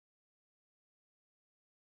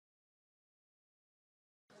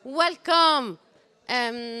Welcome.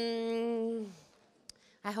 I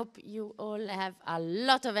hope you all have a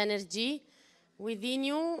lot of energy within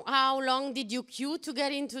you. How long did you queue to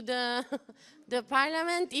get into the, the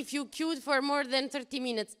parliament? If you queued for more than 30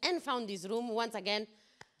 minutes and found this room, once again,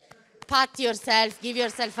 pat yourself, give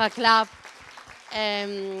yourself a clap.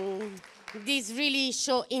 This really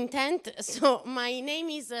show intent. So my name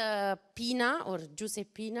is Pina, or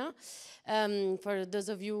Giuseppina, for those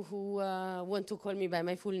of you who want to call me by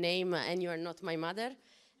my full name and you are not my mother.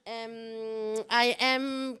 I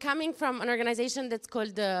am coming from an organization that's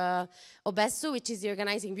called OBESSU, which is the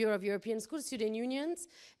Organizing Bureau of European School Student Unions,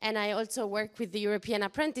 and I also work with the European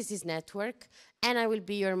Apprentices Network, and I will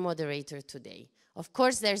be your moderator today. Of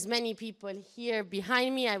course, there's many people here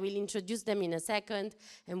behind me. I will introduce them in a second,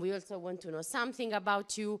 and we also want to know something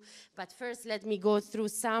about you. But first, let me go through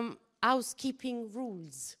some housekeeping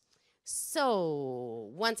rules. So,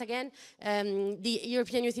 once again, the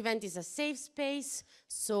European Youth Event is a safe space,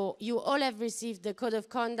 so you all have received the Code of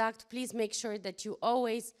Conduct. Please make sure that you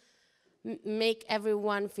always make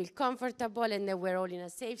everyone feel comfortable and that we're all in a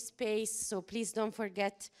safe space, so please don't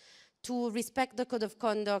forget to respect the Code of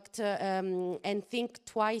Conduct and think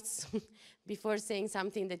twice before saying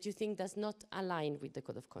something that you think does not align with the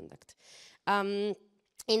Code of Conduct.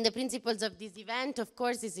 In the principles of this event, of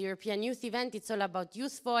course, it's a European Youth Event. It's all about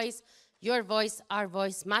youth voice. Your voice, our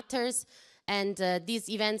voice matters. And these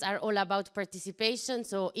events are all about participation.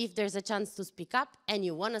 So if there's a chance to speak up and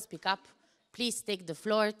you want to speak up, please take the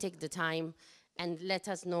floor, take the time, and let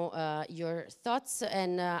us know your thoughts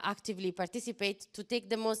and actively participate to take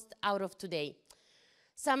the most out of today.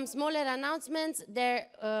 Some smaller announcements. There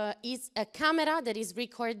is a camera that is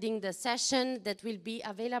recording the session that will be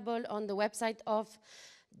available on the website of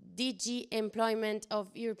DG Employment of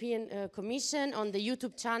European Commission on the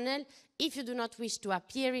YouTube channel. If you do not wish to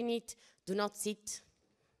appear in it, do not sit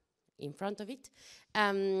in front of it.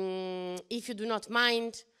 If you do not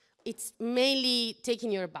mind, it's mainly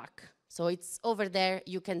taking your back. So it's over there,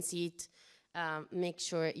 you can see it. Make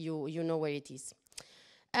sure you know where it is.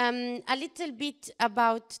 A little bit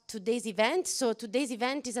about today's event. So today's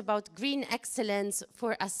event is about green excellence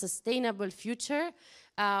for a sustainable future.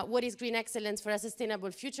 What is green excellence for a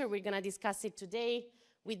sustainable future? We're going to discuss it today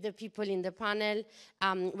with the people in the panel.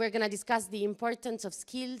 We're going to discuss the importance of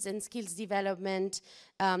skills and skills development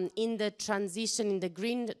in the transition, in the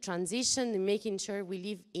green transition, and making sure we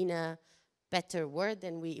live in a better world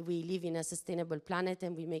and we live in a sustainable planet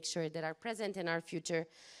and we make sure that our present and our future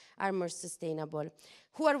are more sustainable.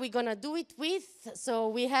 Who are we going to do it with? So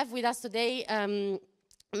we have with us today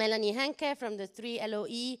Melanie Henke from the 3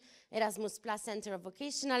 LOE Erasmus Plus Center of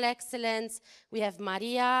Vocational Excellence. We have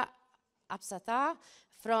Maria Apsatha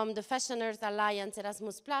from the Fashion Earth Alliance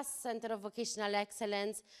Erasmus Plus Center of Vocational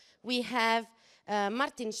Excellence. We have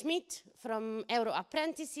Martin Schmidt from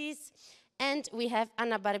Euroapprentices. And we have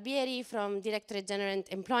Anna Barbieri from Directorate General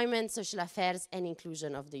Employment, Social Affairs and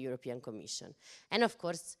Inclusion of the European Commission. And of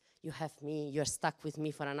course, you have me, you're stuck with me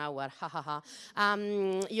for an hour, ha ha ha.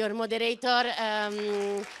 Your moderator,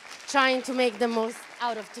 trying to make the most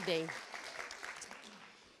out of today.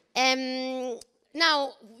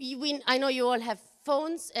 Now, I know you all have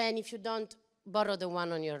phones, and if you don't, borrow the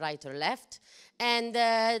one on your right or left. And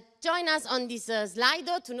join us on this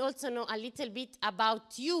Slido to also know a little bit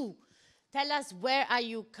about you. Tell us, where are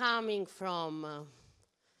you coming from?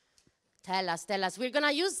 Tell us. We're going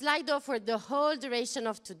to use Slido for the whole duration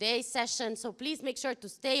of today's session, so please make sure to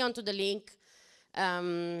stay onto the link.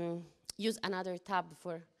 Use another tab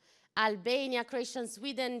for Albania, Croatia,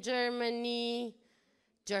 Sweden, Germany,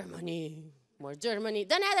 more Germany,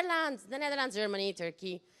 the Netherlands, Germany,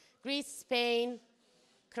 Turkey, Greece, Spain,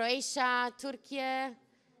 Croatia, Turkey,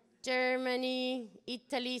 Germany,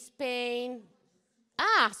 Italy, Spain.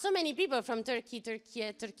 Ah, so many people from Turkey.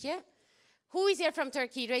 Who is here from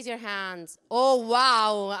Turkey? Raise your hands. Oh,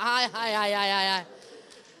 wow. Hi.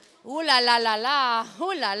 Ooh la la la la.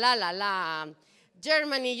 Ooh la la la la.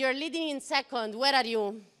 Germany, you're leading in second. Where are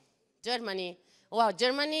you? Germany. Wow,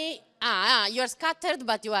 Germany. You're scattered,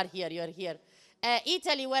 but you are here.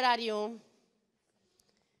 Italy, where are you?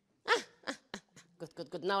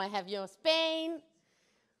 Good. Now I have you. Spain.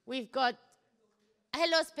 We've got,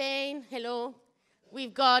 hello, Spain. Hello.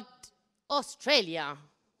 We've got Australia.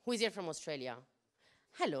 Who is here from Australia?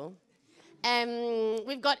 Hello.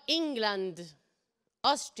 We've got England,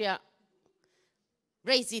 Austria.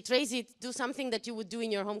 Raise it. Do something that you would do in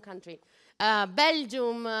your home country.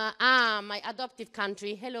 Belgium, my adoptive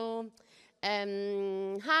country. Hello.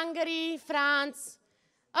 Hungary, France.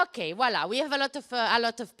 Okay, voila. We have a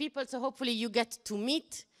lot of people, so hopefully you get to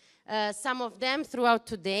meet some of them throughout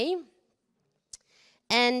today.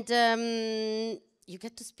 And you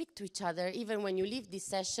get to speak to each other, even when you leave this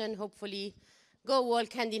session. Hopefully, go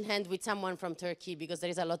walk hand in hand with someone from Turkey, because there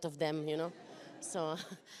is a lot of them, you know. So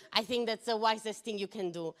I think that's the wisest thing you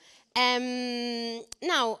can do.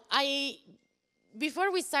 Now,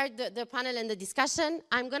 before we start the panel and the discussion,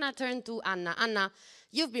 I'm going to turn to Anna. Anna,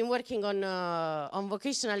 you've been working on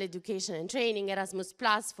vocational education and training, Erasmus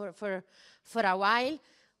Plus, for a while.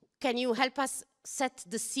 Can you help us set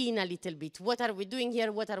the scene a little bit? What are we doing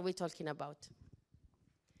here? What are we talking about?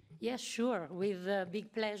 Yes, sure, with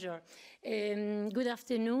big pleasure. Good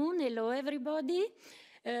afternoon. Hello, everybody.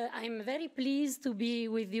 I'm very pleased to be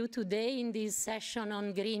with you today in this session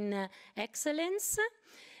on green excellence.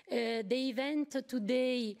 The event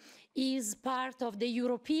today is part of the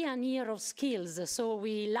European Year of Skills. So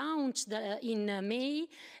we launched in May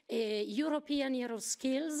a European Year of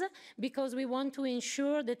Skills because we want to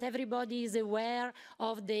ensure that everybody is aware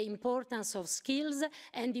of the importance of skills,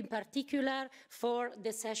 and in particular for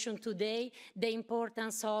the session today, the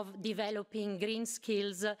importance of developing green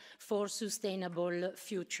skills for sustainable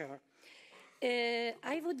future.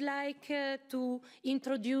 I would like to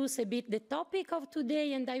introduce a bit the topic of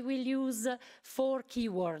today, and I will use 4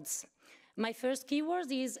 keywords. My first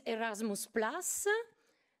keyword is Erasmus+,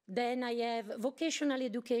 then I have vocational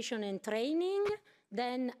education and training,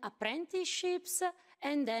 then apprenticeships,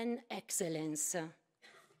 and then excellence.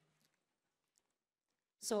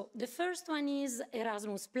 So the first one is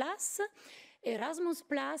Erasmus+. Erasmus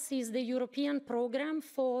Plus is the European program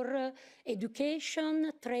for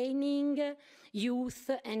education, training,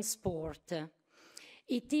 youth and sport.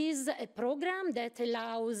 It is a program that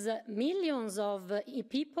allows millions of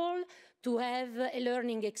people to have a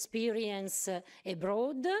learning experience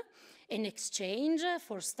abroad, an exchange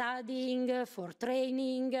for studying, for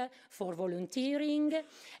training, for volunteering,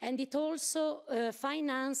 and it also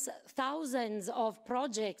finances thousands of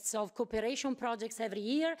projects, of cooperation projects every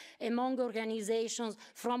year among organizations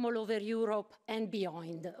from all over Europe and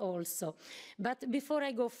beyond also. But before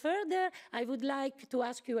I go further, I would like to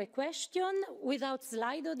ask you a question without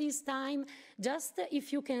Slido this time. Just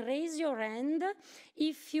if you can raise your hand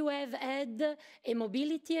if you have had a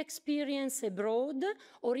mobility experience abroad,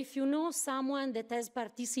 or if you know someone that has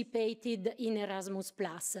participated in Erasmus+.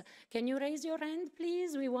 Can you raise your hand,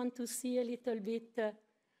 please? We want to see a little bit.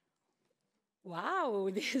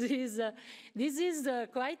 Wow, this is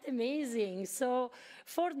quite amazing. So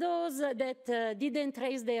for those that didn't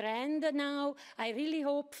raise their hand now, I really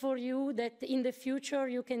hope for you that in the future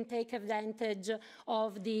you can take advantage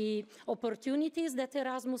of the opportunities that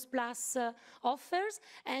Erasmus Plus offers.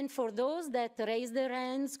 And for those that raise their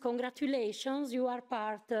hands, congratulations, you are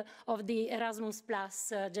part of the Erasmus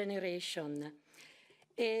Plus generation.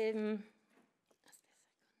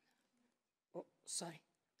 Oh, sorry.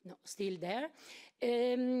 No, still there.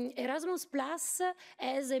 Erasmus Plus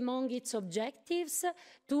has among its objectives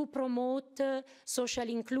to promote social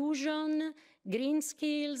inclusion, green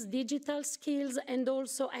skills, digital skills, and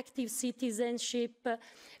also active citizenship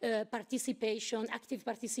participation, active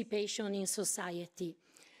participation in society.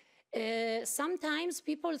 Sometimes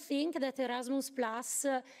people think that Erasmus Plus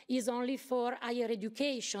is only for higher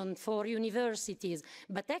education, for universities,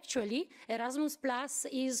 but actually Erasmus Plus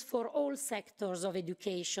is for all sectors of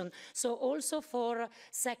education, so also for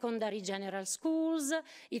secondary general schools,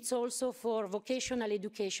 it's also for vocational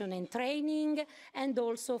education and training, and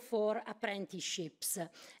also for apprenticeships.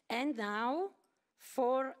 And now,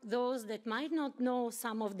 for those that might not know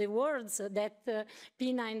some of the words that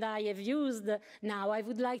Pina and I have used now, I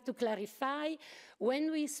would like to clarify.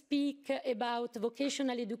 When we speak about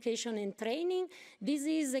vocational education and training, this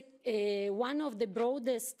is one of the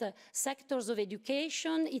broadest sectors of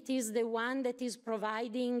education. It is the one that is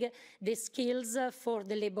providing the skills for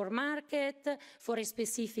the labor market, for a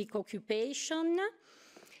specific occupation.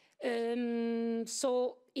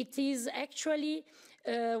 So it is actually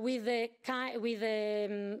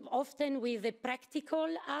often with a practical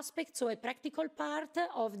aspect, so a practical part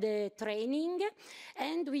of the training.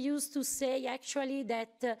 And we used to say actually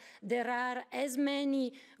that there are as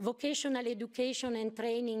many vocational education and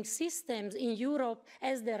training systems in Europe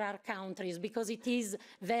as there are countries, because it is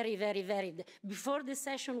very, very varied. Before the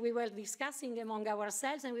session we were discussing among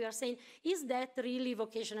ourselves and we were saying, is that really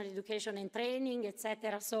vocational education and training,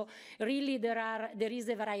 etc.? So really there is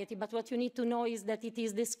a variety, but what you need to know is that it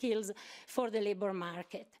is the skills for the labor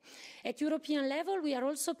market. At European level, we are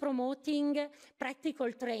also promoting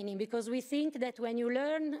practical training, because we think that when you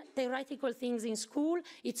learn theoretical things in school,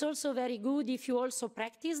 it's also very good if you also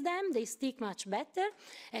practice them. They stick much better.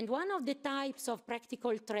 And one of the types of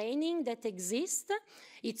practical training that exists,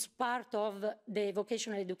 it's part of the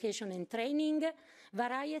vocational education and training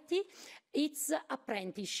variety, it's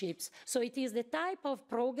apprenticeships. So it is the type of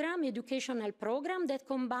program, educational program, that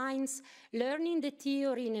combines learning the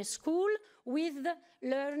theory in a school with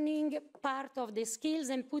learning part of the skills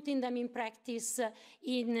and putting them in practice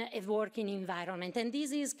in a working environment. And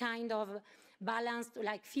this is kind of balanced,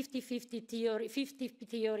 like 50-50 theory, 50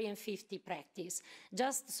 theory and 50 practice,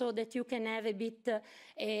 just so that you can have a bit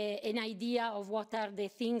an idea of what are the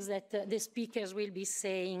things that the speakers will be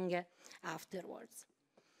saying afterwards.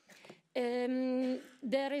 Under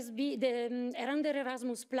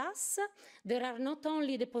Erasmus Plus, there are not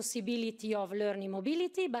only the possibility of learning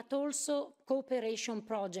mobility, but also cooperation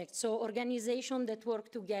projects, so organizations that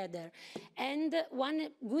work together. And one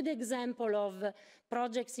good example of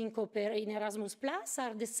projects in Erasmus Plus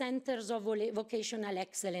are the centers of vocational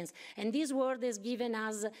excellence. And this word has given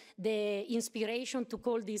us the inspiration to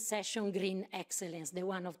call this session Green Excellence, the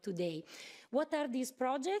one of today. What are these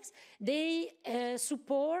projects? They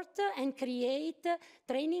support and create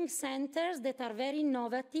training centers that are very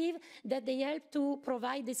innovative, that they help to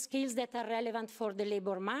provide the skills that are relevant for the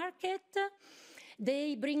labor market.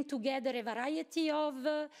 They bring together a variety of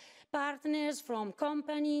partners from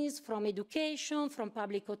companies, from education, from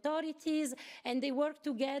public authorities, and they work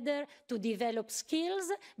together to develop skills,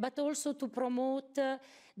 but also to promote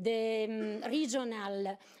the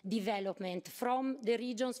regional development from the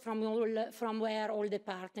regions from where all the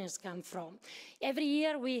partners come from. Every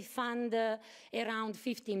year we fund around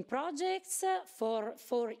 15 projects for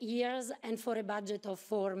 4 years and for a budget of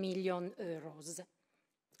 4 million euros.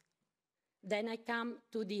 Then I come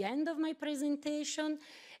to the end of my presentation.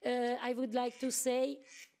 I would like to say,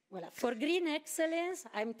 well, for green excellence,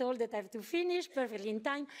 I'm told that I have to finish perfectly in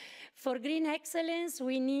time. For green excellence,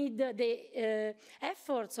 we need the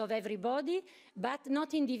efforts of everybody, but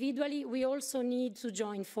not individually. We also need to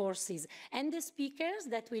join forces. And the speakers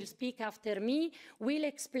that will speak after me will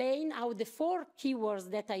explain how the 4 keywords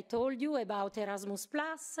that I told you about Erasmus+,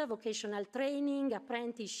 vocational training,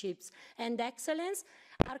 apprenticeships, and excellence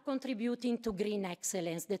are contributing to green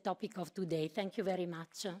excellence, the topic of today. Thank you very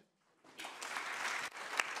much.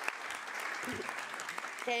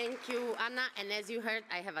 Thank you, Anna. And as you heard,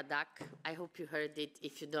 I have a duck. I hope you heard it.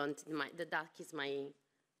 If you don't, the duck is my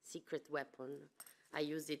secret weapon. I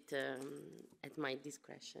use it at my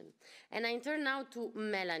discretion. And I turn now to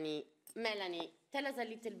Melanie. Melanie, tell us a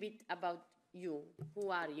little bit about you. Who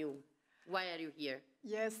are you? Why are you here?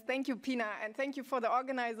 Yes, thank you, Pina, and thank you for the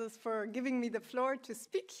organizers for giving me the floor to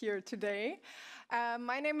speak here today.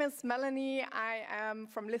 My name is Melanie. I am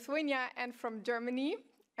from Lithuania and from Germany,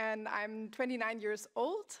 and I'm 29 years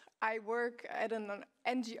old. I work at an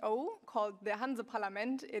NGO called the Hanse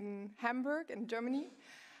Parlament in Hamburg, in Germany.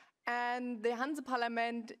 And the Hanse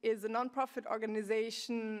Parlament is a non-profit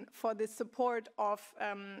organization for the support of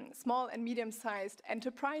small and medium-sized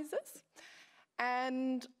enterprises.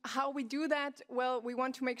 And how we do that? Well, we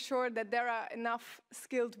want to make sure that there are enough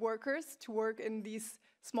skilled workers to work in these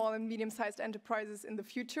small and medium-sized enterprises in the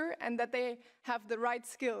future, and that they have the right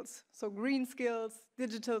skills, so green skills,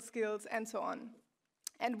 digital skills, and so on.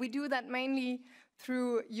 And we do that mainly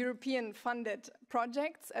through European-funded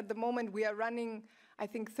projects. At the moment, we are running, I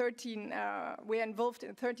think, 13, we are involved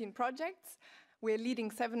in 13 projects. We are leading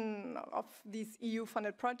 7 of these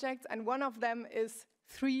EU-funded projects, and one of them is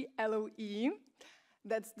 3LOE.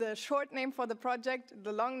 That's the short name for the project.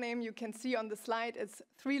 The long name you can see on the slide is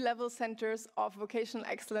 3 Level Centers of Vocational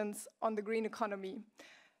Excellence on the Green Economy.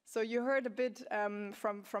 So you heard a bit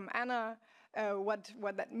from Anna what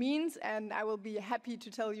that means, and I will be happy to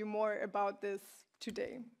tell you more about this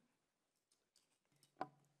today.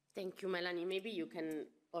 Thank you, Melanie. Maybe you can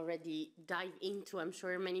already dive into, I'm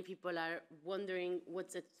sure many people are wondering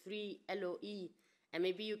what's a 3LOE. And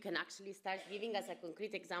maybe you can actually start giving us a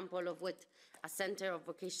concrete example of what a Center of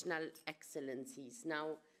Vocational Excellence is.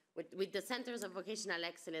 Now, with the Centers of Vocational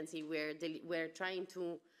Excellence, we're trying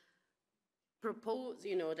to propose,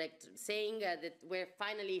 like saying that we're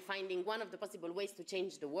finally finding one of the possible ways to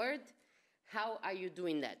change the world. How are you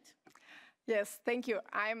doing that? Yes, thank you.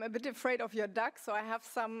 I'm a bit afraid of your duck, so I have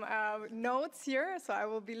some notes here. So I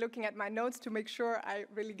will be looking at my notes to make sure I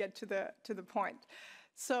really get to the point.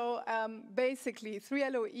 So basically,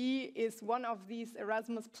 3LOE is one of these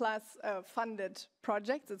Erasmus Plus funded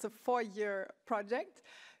projects. It's a 4-year project.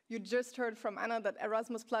 You just heard from Anna that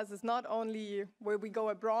Erasmus Plus is not only where we go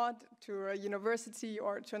abroad to a university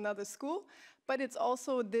or to another school, but it's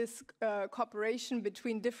also this cooperation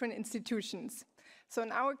between different institutions. So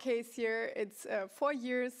in our case here, it's 4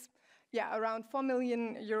 years, around 4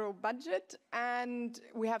 million euro budget, and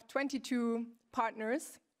we have 22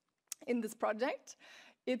 partners in this project.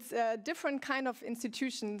 It's different kind of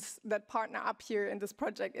institutions that partner up here in this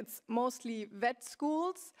project. It's mostly vet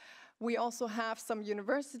schools. We also have some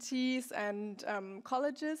universities and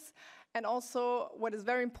colleges. And also, what is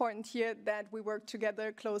very important here, that we work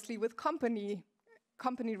together closely with company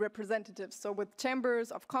representatives, so with chambers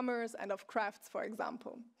of commerce and of crafts, for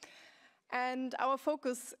example. And our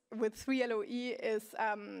focus with 3LOE is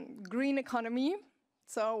green economy.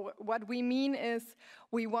 So what we mean is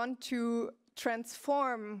we want to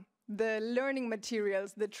transform the learning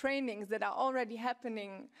materials, the trainings that are already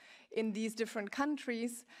happening in these different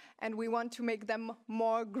countries, and we want to make them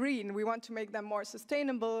more green. We want to make them more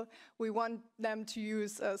sustainable. We want them to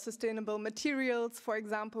use sustainable materials, for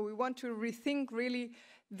example. We want to rethink really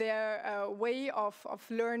their way of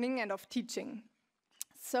learning and of teaching.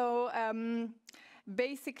 So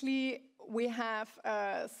basically, we have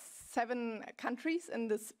 7 countries in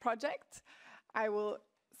this project. I will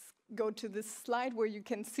go to this slide where you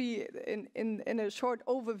can see in a short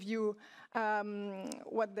overview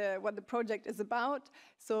what the project is about.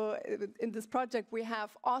 So in this project we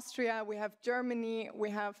have Austria, we have Germany, we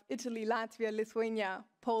have Italy, Latvia, Lithuania,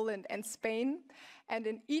 Poland and Spain. And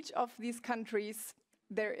in each of these countries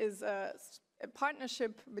there is a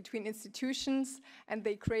partnership between institutions, and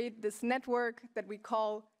they create this network that we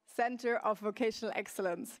call Center of Vocational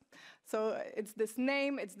Excellence. So it's this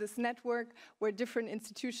name, it's this network where different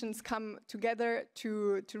institutions come together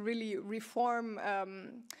to really reform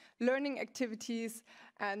learning activities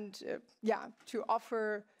and to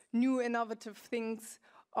offer new innovative things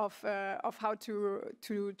of how to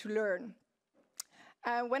learn.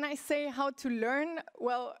 When I say how to learn,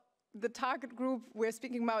 well, the target group we're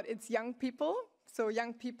speaking about, it's young people. So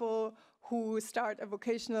young people who start a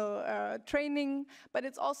vocational training, but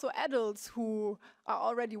it's also adults who are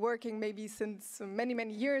already working maybe since many,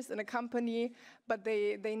 many years in a company, but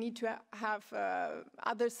they need to have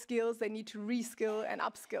other skills, they need to reskill and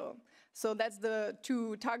upskill. So that's the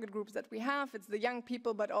 2 target groups that we have. It's the young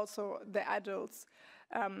people, but also the adults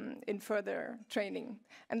in further training.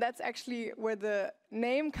 And that's actually where the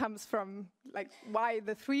name comes from, like why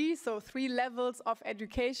the 3, so 3 levels of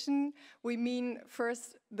education. We mean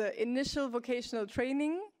first the initial vocational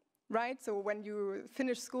training, right? So when you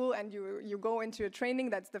finish school and you go into a training,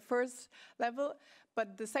 that's the first level.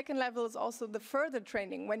 But the second level is also the further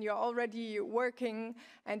training, when you're already working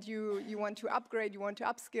and you want to upgrade, you want to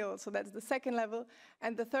upskill. So that's the second level.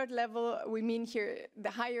 And the third level, we mean here the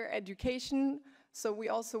higher education. So we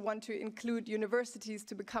also want to include universities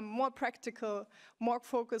to become more practical, more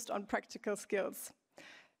focused on practical skills.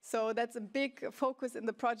 So that's a big focus in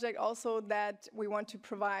the project also, that we want to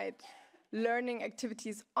provide learning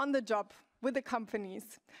activities on the job with the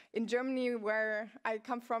companies. In Germany, where I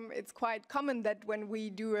come from, it's quite common that when we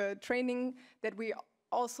do a training that we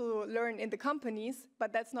also learn in the companies,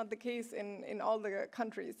 but that's not the case in all the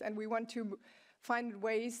countries. And we want to find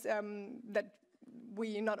ways that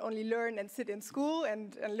we not only learn and sit in school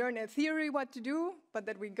and learn in theory what to do, but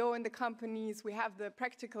that we go in the companies, we have the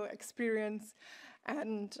practical experience,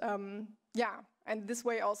 and and this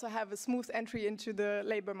way also have a smooth entry into the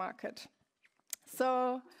labor market.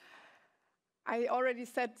 So I already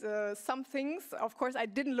said some things. Of course, I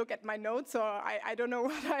didn't look at my notes, so I don't know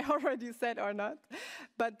what I already said or not.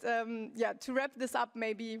 But to wrap this up,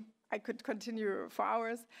 maybe I could continue for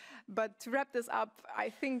hours. But to wrap this up, I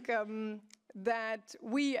think that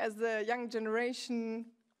we as the young generation,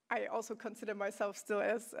 I also consider myself still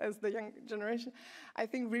as the young generation, I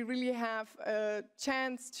think we really have a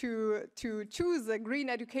chance to choose a green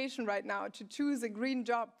education right now, to choose a green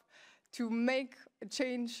job, to make a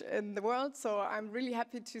change in the world. So I'm really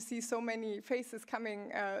happy to see so many faces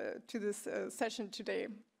coming to this session today.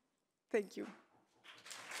 Thank you.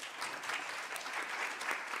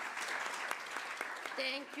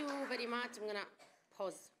 Thank you very much. I'm gonna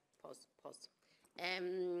pause.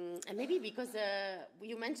 And maybe because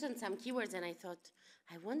you mentioned some keywords and I thought,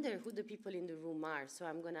 I wonder who the people in the room are. So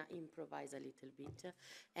I'm gonna improvise a little bit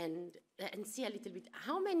and see a little bit.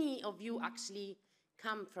 How many of you actually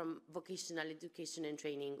come from vocational education and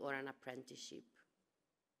training or an apprenticeship?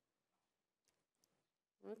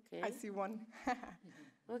 Okay. I see one.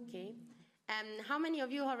 Okay. And how many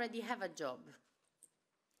of you already have a job?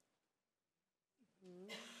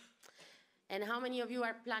 And how many of you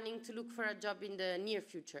are planning to look for a job in the near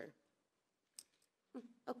future?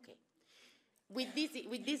 Okay. With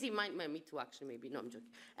this in mind, me too, actually, maybe. No, I'm joking.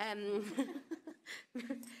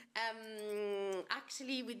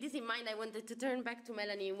 Actually, with this in mind, I wanted to turn back to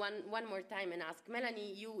Melanie one more time and ask,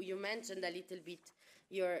 Melanie, you mentioned a little bit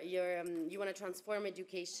you want to transform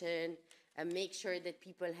education and make sure that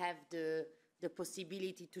people have the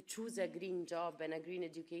possibility to choose a green job and a green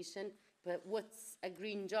education. But what's a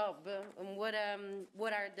green job? And what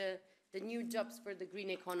are the new jobs for the green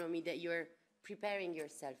economy that you're preparing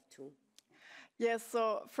yourself to? Yes,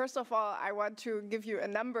 so first of all, I want to give you a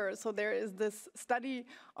number. So there is this study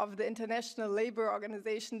of the International Labour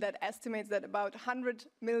Organization that estimates that about 100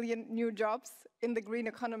 million new jobs in the green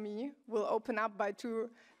economy will open up by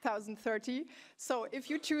 2030. So if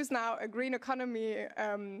you choose now a green economy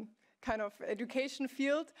kind of education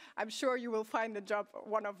field, I'm sure you will find a job,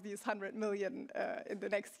 one of these 100 million in the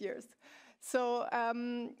next years. So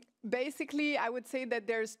basically, I would say that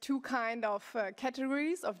there's two kind of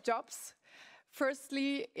categories of jobs.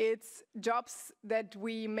 Firstly, it's jobs that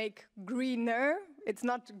we make greener. It's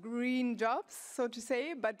not green jobs, so to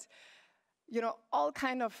say, but all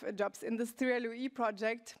kind of jobs. In this 3 LOE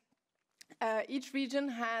project, each region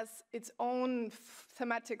has its own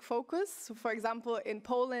thematic focus. So for example, in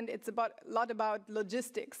Poland, it's a lot about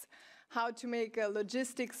logistics. How to make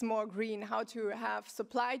logistics more green, how to have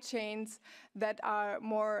supply chains that are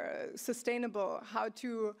more sustainable, how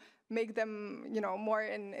to make them, more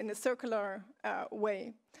in a circular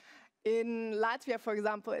way. In Latvia, for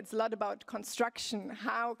example, it's a lot about construction.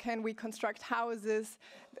 How can we construct houses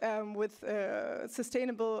with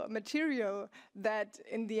sustainable material that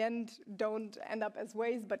in the end don't end up as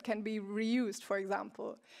waste but can be reused, for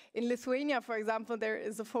example. In Lithuania, for example, there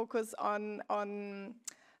is a focus on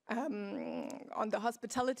the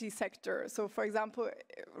hospitality sector. So, for example,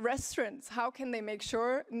 restaurants, how can they make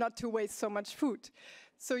sure not to waste so much food?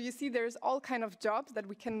 So you see there's all kind of jobs that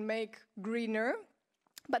we can make greener.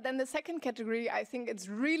 But then the second category, I think it's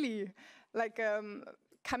really like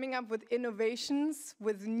coming up with innovations,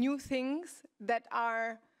 with new things that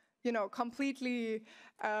are, completely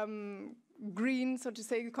green, so to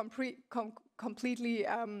say, completely,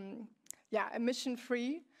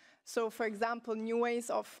 emission-free. So, for example, new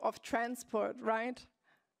ways of transport, right?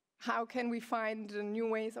 How can we find new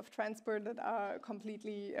ways of transport that are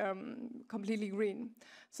completely green?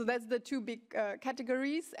 So that's the two big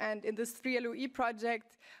categories. And in this 3 LOE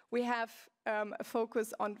project, we have a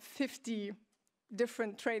focus on 50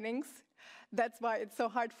 different trainings. That's why it's so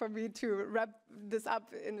hard for me to wrap this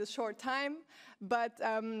up in a short time. But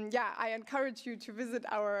I encourage you to visit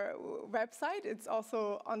our website. It's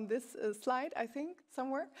also on this slide, I think,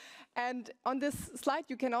 somewhere. And on this slide,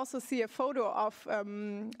 you can also see a photo of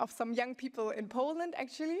some young people in Poland,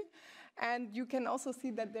 actually. And you can also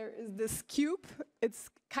see that there is this cube. It's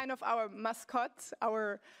kind of our mascot,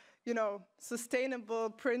 our sustainable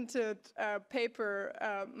printed paper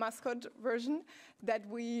mascot version that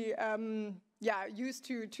we use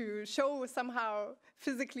to show somehow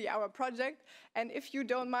physically our project. And if you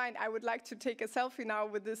don't mind, I would like to take a selfie now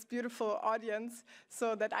with this beautiful audience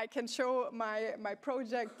so that I can show my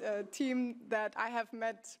project team that I have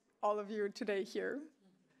met all of you today here.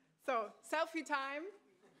 So, selfie time.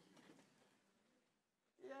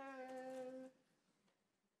 Yeah.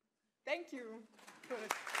 Thank you. Good.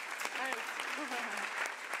 Nice.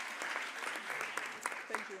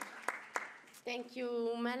 Thank you. Thank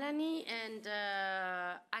you, Melanie. And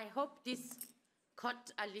I hope this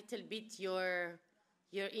caught a little bit your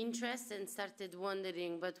interest and started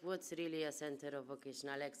wondering, but what's really a Center of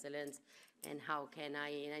Vocational Excellence and how can I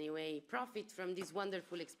in any way profit from this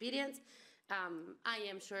wonderful experience? I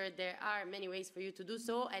am sure there are many ways for you to do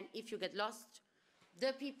so. And if you get lost,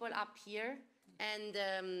 the people up here and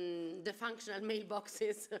the functional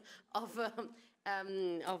mailboxes of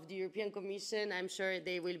the European Commission, I'm sure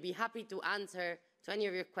they will be happy to answer to any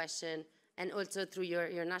of your questions, and also through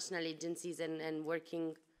your national agencies and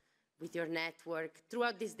working with your network.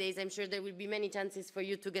 Throughout these days, I'm sure there will be many chances for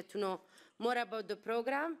you to get to know more about the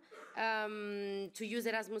program, to use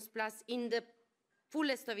Erasmus Plus in the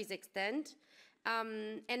fullest of its extent.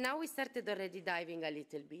 And now we started already diving a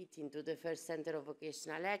little bit into the first Center of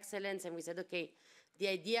Vocational Excellence, and we said, okay, the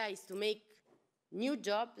idea is to make new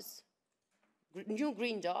jobs, new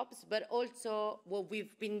green jobs, but also what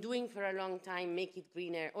we've been doing for a long time, make it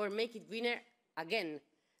greener, or make it greener again,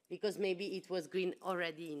 because maybe it was green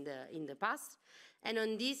already in the past. And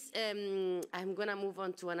on this, I'm gonna move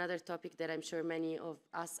on to another topic that I'm sure many of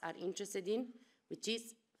us are interested in, which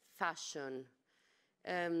is fashion.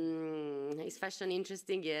 Is fashion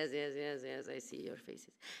interesting? Yes, yes, yes, yes, I see your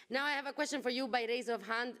faces. Now I have a question for you by raise of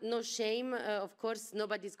hand. No shame, of course,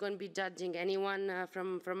 nobody's going to be judging anyone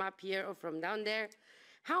from up here or from down there.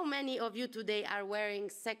 How many of you today are wearing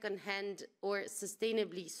second-hand or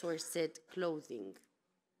sustainably sourced clothing?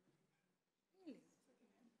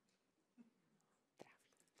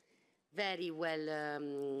 Very well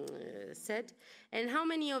said. And how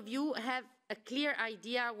many of you have a clear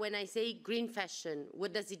idea when I say green fashion?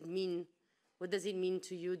 What does it mean? What does it mean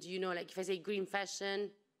to you? Do you know, like if I say green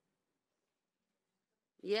fashion?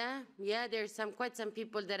 Yeah, yeah, there's quite some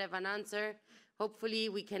people that have an answer. Hopefully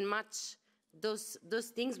we can match those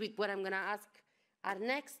things with what I'm gonna ask our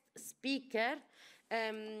next speaker.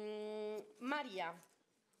 Maria,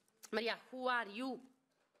 who are you?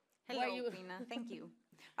 Hello, Pina, thank you.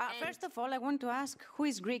 First of all, I want to ask who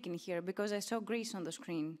is Greek in here, because I saw Greece on the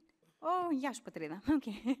screen. Oh, γεια σου, πατρίδα.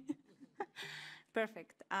 Okay.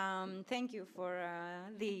 Perfect. Thank you for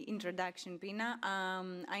the introduction, Pina.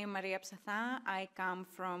 I am Maria Apsatha. I come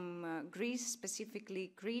from Greece,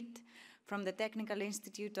 specifically Crete, from the Technical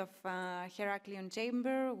Institute of Heraklion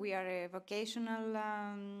Chamber. We are a vocational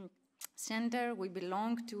center. We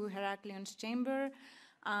belong to Heraklion's Chamber.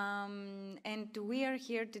 And we are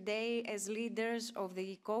here today as leaders of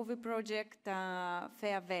the CoVE project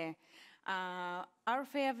FEAVE. Our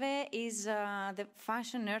FEAVE is the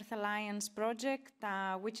Fashion Earth Alliance project,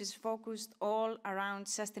 which is focused all around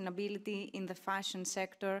sustainability in the fashion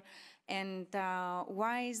sector. And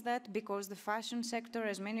why is that? Because the fashion sector,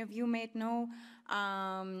 as many of you may know,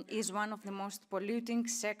 is one of the most polluting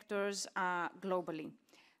sectors globally.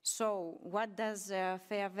 So what does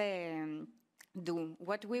FEAVE do?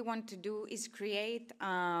 What we want to do is create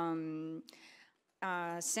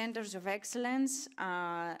centers of excellence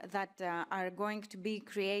that are going to be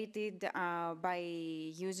created by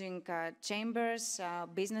using chambers,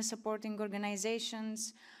 business supporting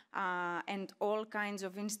organizations, and all kinds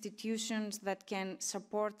of institutions that can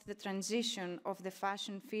support the transition of the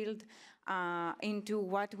fashion field into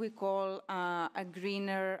what we call a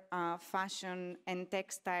greener fashion and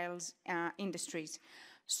textiles industries.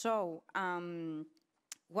 So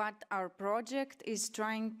what our project is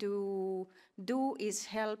trying to do is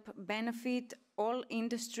help benefit all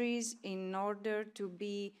industries in order to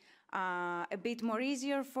be a bit more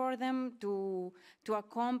easier for them to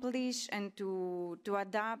accomplish and to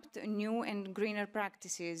adapt new and greener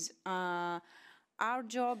practices. Our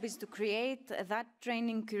job is to create that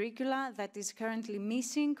training curricula that is currently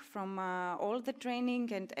missing from all the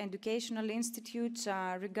training and educational institutes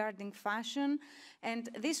regarding fashion. And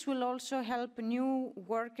this will also help new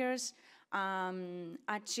workers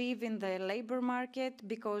achieve in the labor market,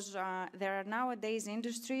 because there are nowadays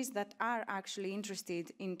industries that are actually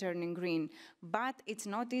interested in turning green, but it's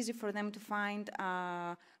not easy for them to find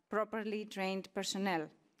properly trained personnel,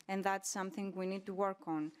 and that's something we need to work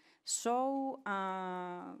on. So,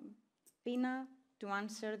 Pina, to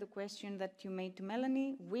answer the question that you made to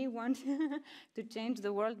Melanie, we want to change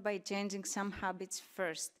the world by changing some habits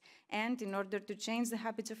first. And in order to change the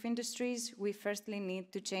habits of industries, we firstly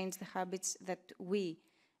need to change the habits that we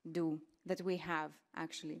do, that we have,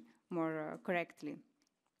 actually, more correctly.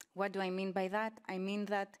 What do I mean by that? I mean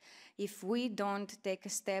that if we don't take a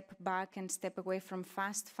step back and step away from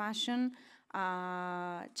fast fashion,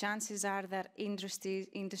 chances are that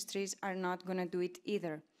industries are not going to do it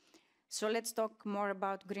either. So let's talk more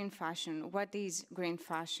about green fashion. What is green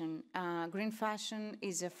fashion? Green fashion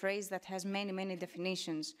is a phrase that has many, many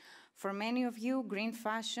definitions. For many of you, green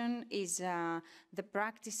fashion is the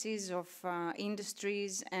practices of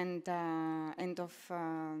industries and of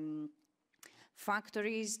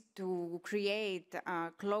factories to create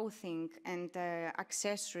clothing and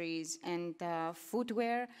accessories and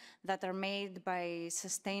footwear that are made by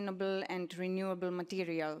sustainable and renewable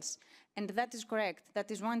materials. And that is correct.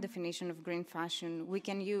 That is one definition of green fashion. We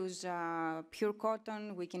can use pure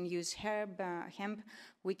cotton, we can use hemp,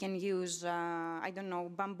 we can use, I don't know,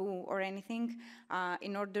 bamboo or anything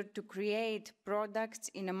in order to create products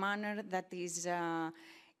in a manner that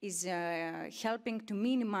is helping to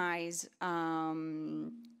minimize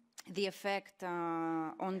the effect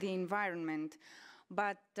on the environment.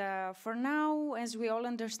 But for now, as we all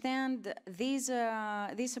understand, this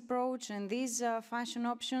approach and these fashion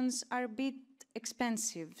options are a bit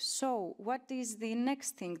expensive. So what is the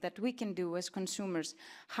next thing that we can do as consumers?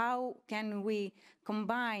 How can we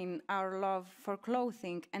combine our love for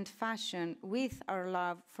clothing and fashion with our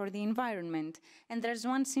love for the environment? And there's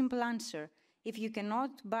one simple answer. If you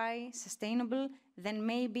cannot buy sustainable, then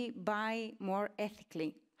maybe buy more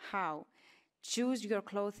ethically. How? Choose your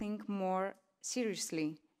clothing more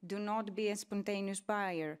seriously. Do not be a spontaneous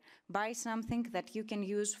buyer. Buy something that you can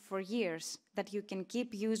use for years, that you can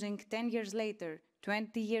keep using 10 years later,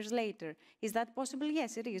 20 years later. Is that possible?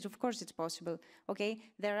 Yes, it is. Of course it's possible. Okay?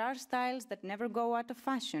 There are styles that never go out of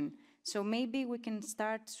fashion. So maybe we can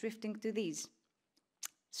start shifting to these.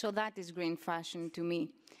 So that is green fashion to me.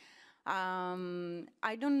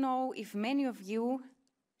 I don't know if many of you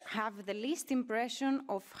have the least impression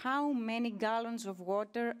of how many gallons of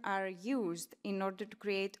water are used in order to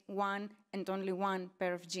create one and only one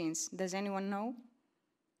pair of jeans. Does anyone know?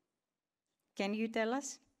 Can you tell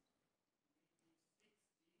us?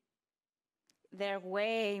 They're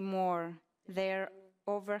way more. They're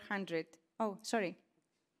over 100. Oh, sorry.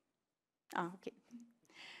 Ah, okay.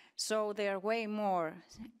 So they're way more.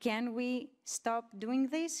 Can we stop doing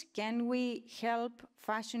this? Can we help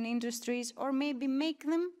fashion industries, or maybe make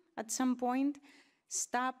them at some point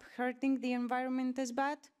stop hurting the environment as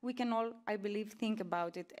bad? We can all, I believe, think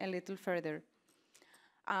about it a little further.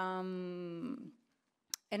 Another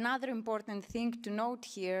important thing to note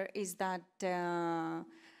here is that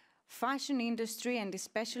fashion industry, and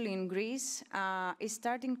especially in Greece, is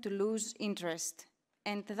starting to lose interest.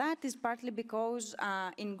 And that is partly because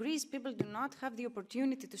in Greece, people do not have the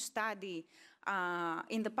opportunity to study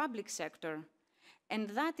in the public sector. And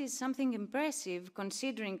that is something impressive,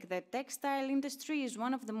 considering that textile industry is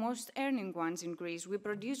one of the most earning ones in Greece. We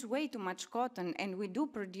produce way too much cotton, and we do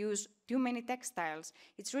produce too many textiles.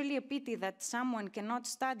 It's really a pity that someone cannot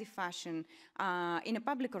study fashion in a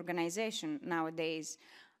public organization nowadays.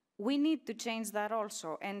 We need to change that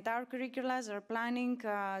also, and our curricula are planning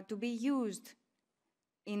to be used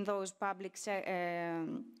in those public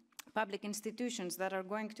institutions that are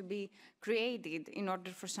going to be created in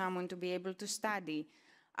order for someone to be able to study.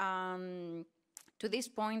 To this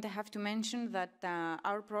point, I have to mention that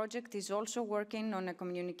our project is also working on a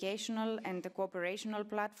communicational and a cooperational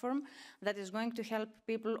platform that is going to help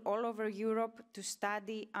people all over Europe to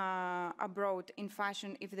study abroad in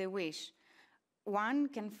fashion if they wish. One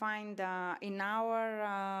can find in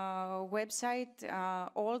our website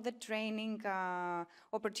all the training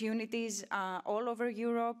opportunities all over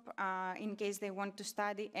Europe in case they want to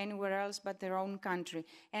study anywhere else but their own country.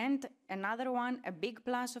 And another one, a big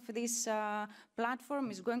plus of this platform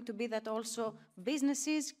is going to be that also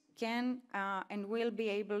businesses can and will be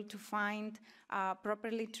able to find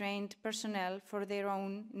properly trained personnel for their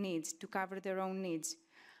own needs, to cover their own needs.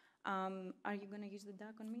 Are you going to use the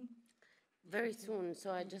duck on me? Very soon,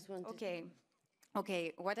 so I just want to...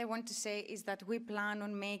 Okay, what I want to say is that we plan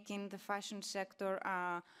on making the fashion sector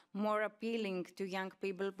more appealing to young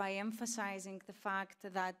people by emphasizing the fact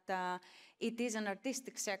that it is an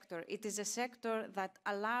artistic sector. It is a sector that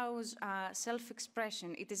allows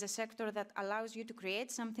self-expression. It is a sector that allows you to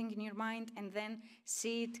create something in your mind and then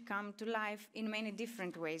see it come to life in many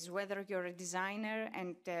different ways, whether you're a designer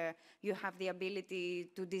and you have the ability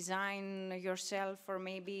to design yourself, or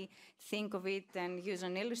maybe think of it and use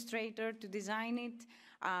an illustrator to design it,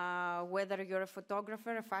 whether you're a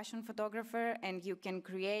photographer, a fashion photographer, and you can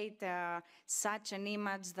create such an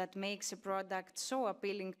image that makes a product so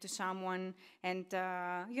appealing to someone, and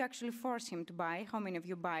you actually force him to buy. How many of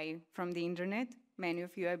you buy from the internet? Many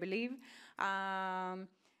of you, I believe.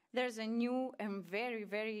 There's a new and very,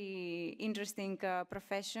 very interesting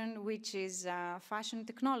profession, which is fashion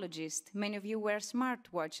technologist. Many of you wear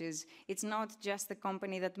smartwatches. It's not just the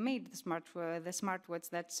company that made the smartwatch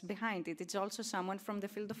that's behind it. It's also someone from the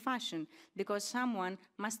field of fashion, because someone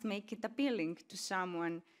must make it appealing to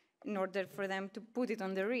someone in order for them to put it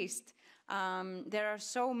on the wrist. There are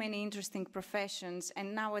so many interesting professions,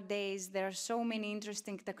 and nowadays there are so many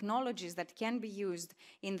interesting technologies that can be used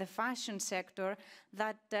in the fashion sector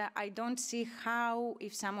that I don't see how,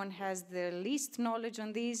 if someone has the least knowledge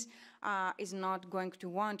on these, is not going to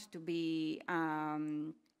want to be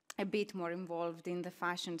a bit more involved in the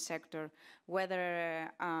fashion sector, whether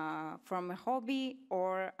from a hobby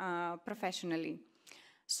or professionally.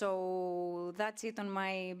 So that's it on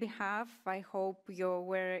my behalf. I hope you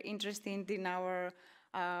were interested in our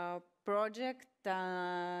project.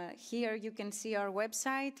 Here you can see our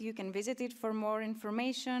website. You can visit it for more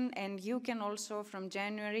information, and you can also from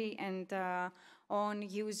January and on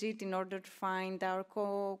use it in order to find our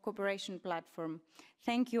cooperation platform.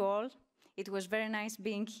 Thank you all. It was very nice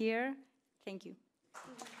being here. Thank you.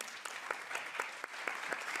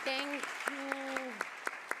 Thank you.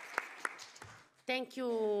 Thank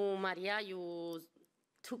you, Maria. You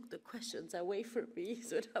took the questions away from me,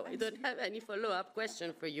 so now I don't have any follow-up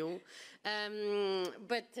question for you.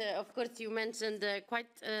 But of course, you mentioned quite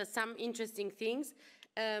some interesting things.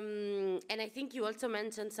 And I think you also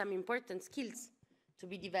mentioned some important skills to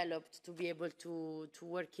be developed to be able to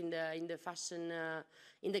work in the fashion,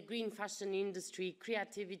 in the green fashion industry,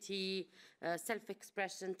 creativity,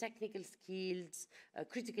 self-expression, technical skills,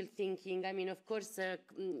 critical thinking. I mean, of course,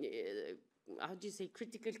 how do you say,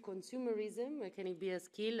 critical consumerism? Can it be a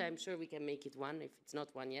skill? I'm sure we can make it one if it's not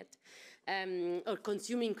one yet. Or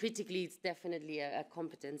consuming critically, it's definitely a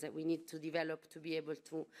competence that we need to develop to be able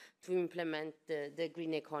to implement the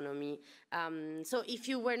green economy. So if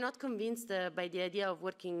you were not convinced by the idea of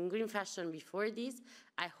working in green fashion before this,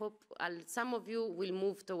 I hope some of you will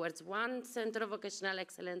move towards one center of vocational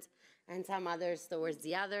excellence and some others towards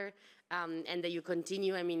the other, and that you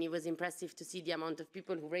continue. I mean, it was impressive to see the amount of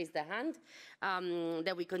people who raised their hand,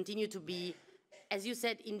 that we continue to be, as you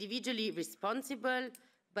said, individually responsible,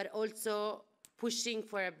 but also pushing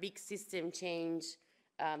for a big system change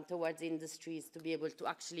towards industries to be able to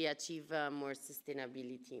actually achieve more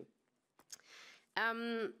sustainability.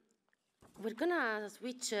 We're gonna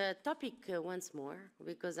switch topic once more,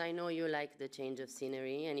 because I know you like the change of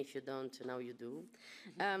scenery, and if you don't, now you do.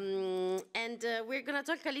 And we're gonna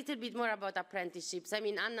talk a little bit more about apprenticeships. I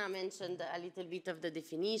mean, Anna mentioned a little bit of the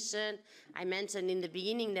definition. I mentioned in the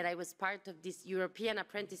beginning that I was part of this European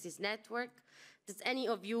Apprentices Network. Does any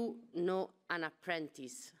of you know an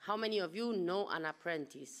apprentice? How many of you know an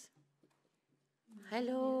apprentice?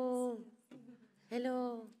 Hello.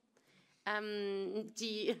 Hello.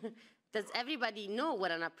 Does everybody know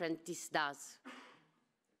what an apprentice does?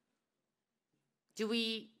 Do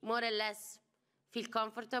we more or less feel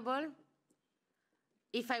comfortable?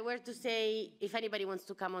 If I were to say, if anybody wants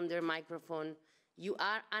to come on their microphone, you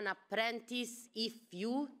are an apprentice if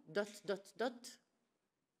you ...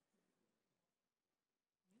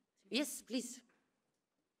 Yes, please.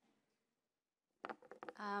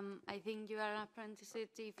 I think you are an apprentice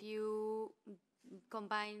if you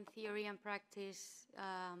combine theory and practice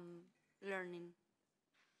learning.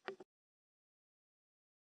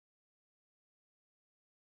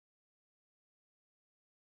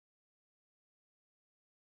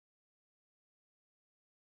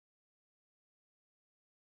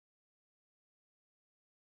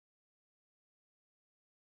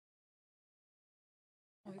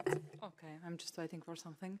 Okay, I'm just waiting for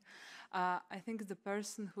something. I think the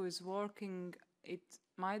person who is working, it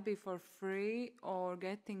might be for free or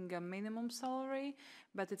getting a minimum salary,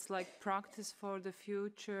 but it's like practice for the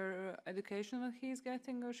future education that he's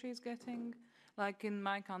getting or she's getting. Like in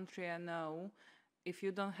my country, I know if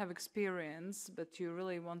you don't have experience, but you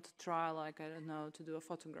really want to try, like, I don't know, to do a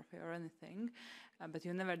photography or anything, but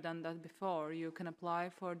you've never done that before, you can apply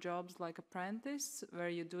for jobs like apprentice, where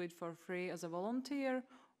you do it for free as a volunteer,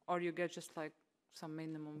 or you get just like some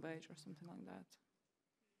minimum wage or something like that.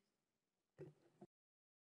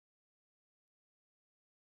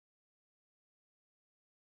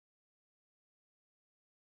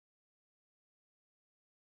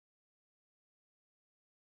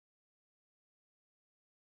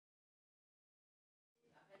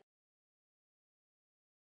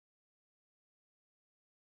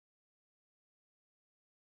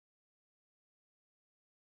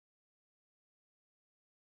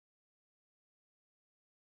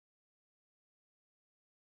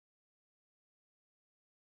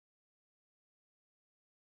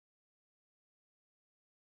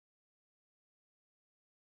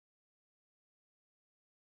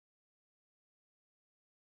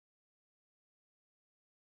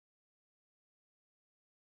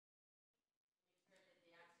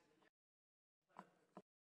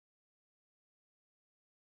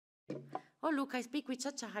 Oh, look, I speak with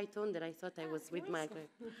such a high tone that I thought I was with my...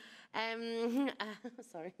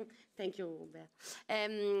 sorry, thank you, Bea.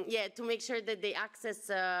 Yeah, to make sure that they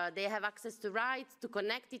have access to rights, to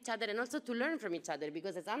connect each other, and also to learn from each other.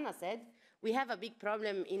 Because as Anna said, we have a big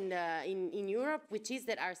problem in Europe, which is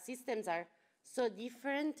that our systems are so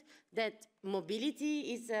different that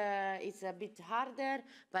mobility is a bit harder,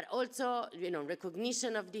 but also, you know,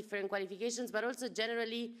 recognition of different qualifications, but also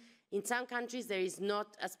generally, in some countries, there is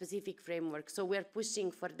not a specific framework, so we're pushing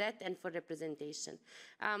for that and for representation.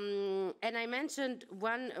 And I mentioned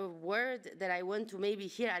one word that I want to maybe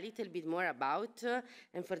hear a little bit more about,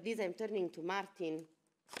 and for this I'm turning to Martin.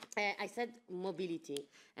 I said mobility,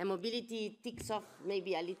 and mobility ticks off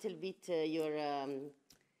maybe a little bit your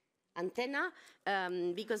antenna,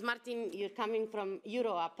 because Martin, you're coming from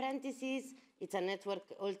Euroapprentices. It's a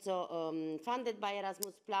network also funded by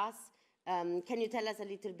Erasmus+. Can you tell us a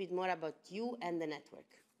little bit more about you and the network?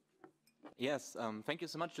 Yes, thank you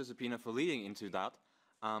so much, Giuseppina, for leading into that.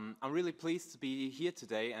 I'm really pleased to be here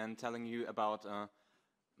today and telling you about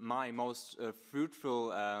my most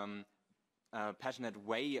fruitful, passionate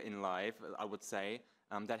way in life, I would say,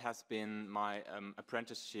 that has been my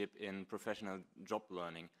apprenticeship in professional job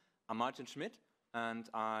learning. I'm Martin Schmidt, and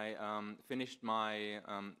I finished my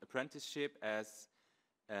apprenticeship as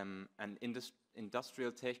an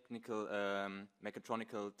industrial technical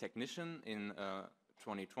mechatronical technician in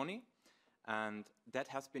 2020, and that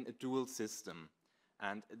has been a dual system.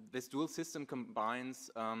 And this dual system combines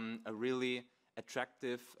a really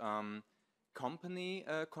attractive company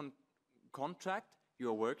contract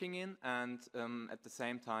you're working in, and at the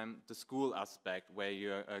same time the school aspect where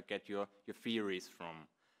you get your theories from.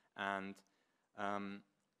 And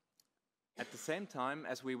at the same time,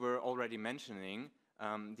 as we were already mentioning,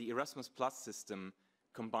 the Erasmus Plus system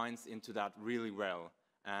combines into that really well.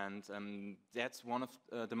 And that's one of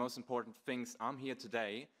the most important things. I'm here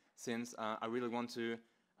today since I really want to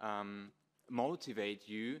motivate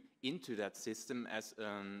you into that system as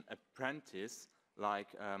an apprentice, like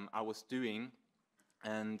I was doing.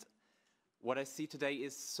 And what I see today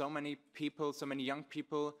is so many people, so many young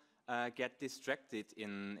people get distracted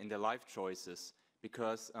in their life choices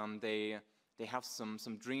because they have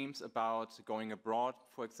some dreams about going abroad,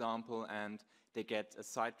 for example, and they get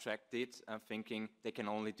sidetracked thinking they can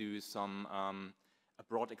only do some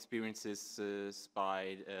abroad experiences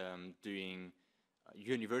by doing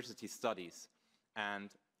university studies. And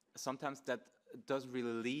sometimes that doesn't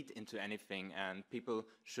really lead into anything, and people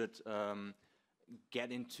should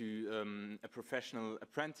get into a professional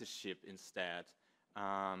apprenticeship instead.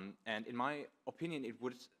 And in my opinion, it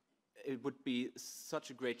would be such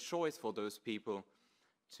a great choice for those people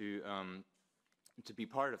to be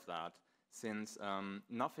part of that, since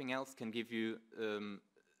nothing else can give you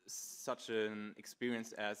such an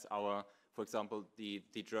experience as for example, the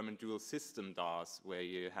German dual system does, where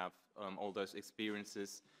you have all those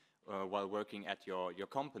experiences while working at your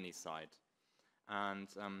company site. And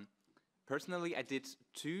personally, I did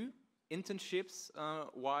 2 internships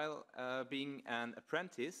while being an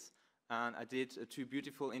apprentice, and I did 2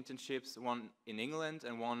 beautiful internships, one in England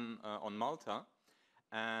and one on Malta.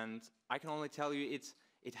 And I can only tell you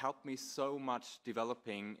it helped me so much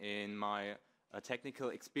developing in my technical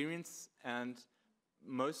experience, and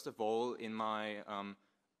most of all in my,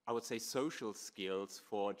 I would say, social skills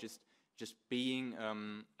for just being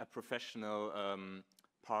a professional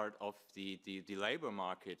part of the labor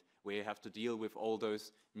market, where you have to deal with all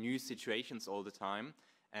those new situations all the time,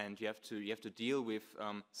 and you have to deal with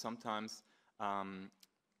sometimes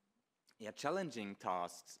challenging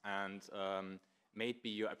tasks, and maybe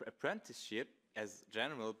your apprenticeship as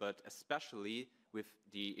general, but especially with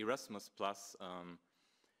the Erasmus Plus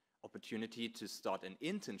opportunity to start an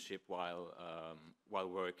internship while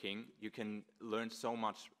working, you can learn so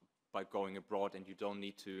much by going abroad, and you don't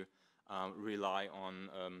need to rely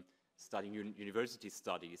on studying university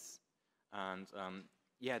studies. And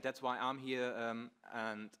yeah, that's why I'm here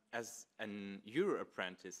and as an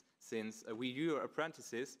Euroapprentice, since we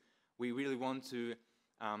Euroapprentices, we really want to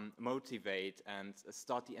motivate and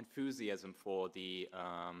start the enthusiasm for the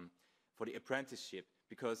apprenticeship,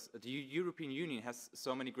 because the European Union has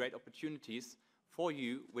so many great opportunities for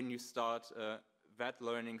you when you start that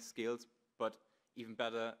learning skills, but even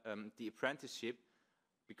better, the apprenticeship,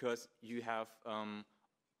 because you have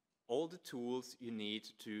all the tools you need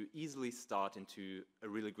to easily start into a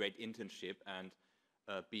really great internship and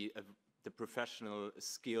be the professional,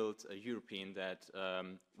 skilled European that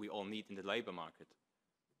we all need in the labor market.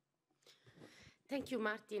 Thank you,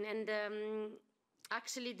 Martin. And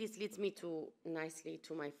actually, this leads me nicely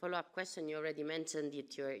to my follow-up question. You already mentioned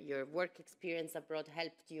that your work experience abroad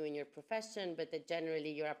helped you in your profession, but that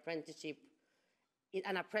generally your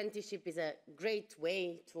an apprenticeship is a great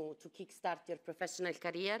way to kickstart your professional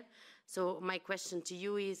career. So my question to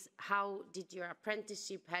you is, how did your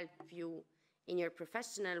apprenticeship help you in your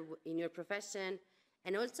profession?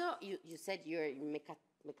 And also, you said you're in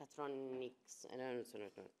mechatronics. I don't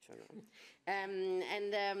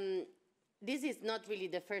know. This is not really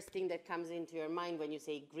the first thing that comes into your mind when you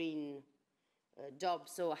say green job.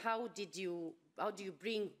 So how do you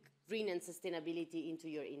bring green and sustainability into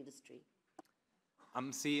your industry?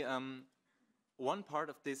 See, one part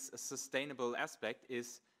of this sustainable aspect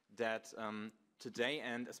is that today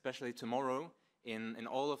and especially tomorrow, in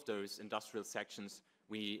all of those industrial sections,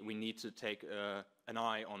 we need to take an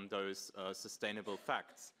eye on those sustainable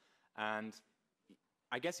facts. And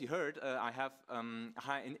I guess you heard, I have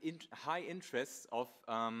high interest of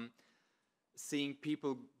seeing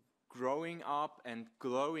people growing up and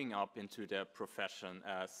glowing up into their profession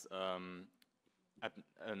as an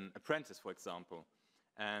apprentice, for example.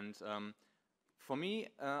 And for me,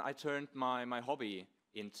 I turned my hobby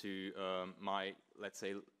into my, let's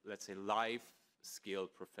say, life skill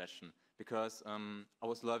profession, because I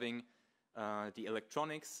was loving the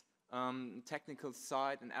electronics technical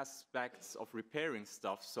side and aspects of repairing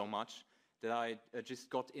stuff so much that I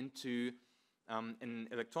just got into an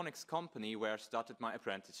electronics company where I started my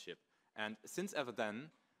apprenticeship. And since ever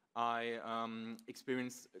then, I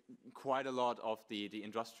experienced quite a lot of the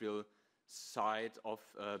industrial side of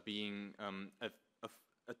being a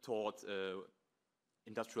taught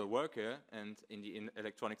industrial worker and in the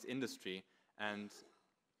electronics industry. And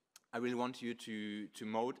I really want you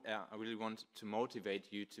I really want to motivate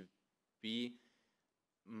you to be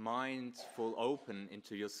mindful, open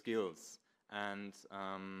into your skills, and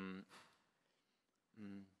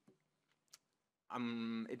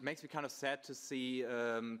it makes me kind of sad to see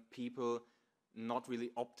people not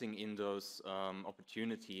really opting in those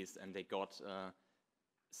opportunities, and they got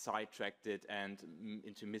sidetracked and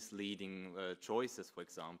into misleading choices, for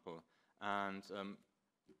example. And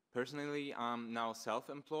personally, I'm now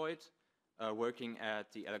self-employed, working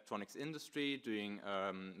at the electronics industry, doing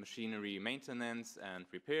machinery maintenance and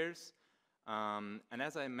repairs. And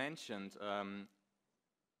as I mentioned,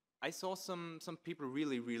 I saw some people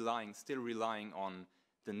really still relying on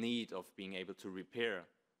the need of being able to repair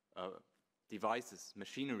devices,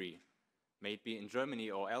 machinery, maybe in Germany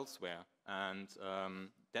or elsewhere. And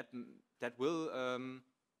that will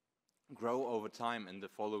grow over time in the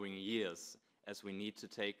following years, as we need to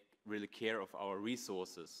take really care of our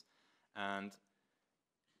resources. And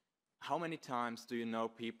how many times do you know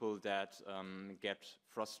people that get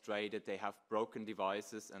frustrated, they have broken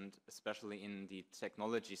devices, and especially in the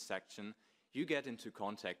technology section, you get into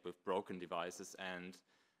contact with broken devices, and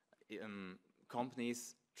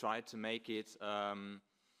companies try to make it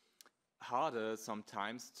harder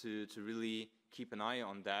sometimes to really keep an eye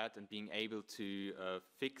on that and being able to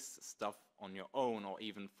fix stuff on your own, or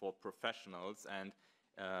even for professionals. And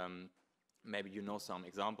maybe you know some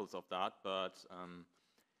examples of that, but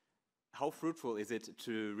how fruitful is it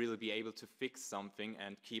to really be able to fix something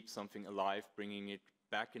and keep something alive, bringing it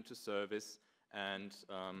back into service, and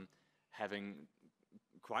having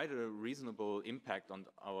quite a reasonable impact on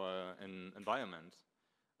our environment?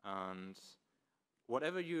 And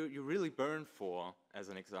whatever you really burn for, as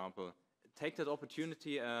an example, take that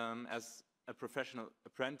opportunity as a professional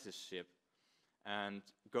apprenticeship, and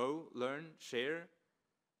go, learn, share,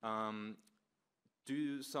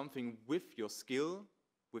 do something with your skill,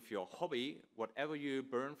 with your hobby, whatever you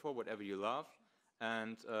burn for, whatever you love,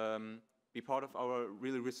 and be part of our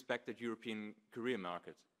really respected European career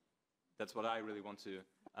market. That's what I really want you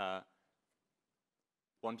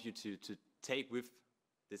to take with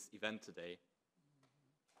this event today.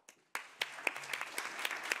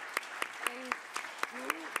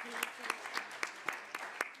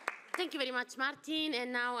 Thank you very much, Martin.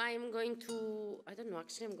 And now I'm going to, I don't know,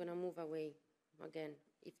 actually I'm going to move away again,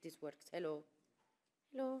 if this works. Hello.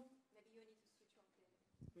 Hello. Maybe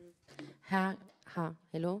you need to switch on.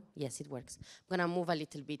 Hello? Yes, it works. I'm going to move a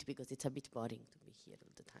little bit because it's a bit boring to be here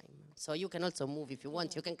all the time. So you can also move if you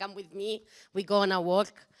want. You can come with me. We go on a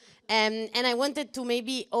walk. And I wanted to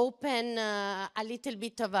maybe open a little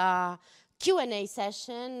bit of a Q&A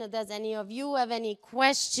session. Does any of you have any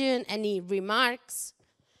question, any remarks,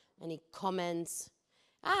 any comments?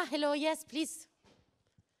 Hello, yes, please.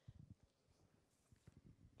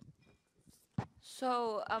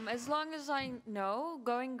 So, as long as I know,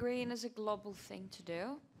 going green is a global thing to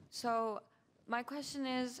do. So, my question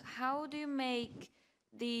is, how do you make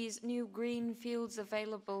these new green fields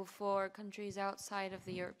available for countries outside of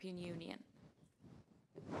the European Union?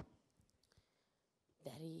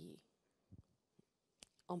 Very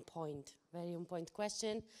on point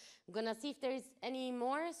question. I'm gonna see if there is any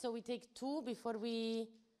more, so we take two before we,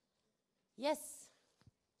 yes.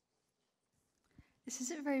 This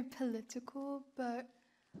isn't very political, but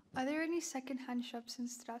are there any second-hand shops in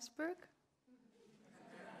Strasbourg?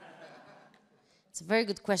 It's a very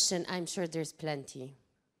good question. I'm sure there's plenty.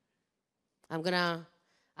 I'm gonna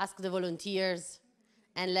ask the volunteers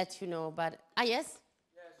and let you know, but, yes?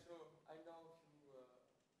 Yeah, sure. I know if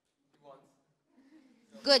you want.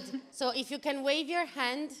 Good. So if you can wave your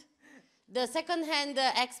hand, the second-hand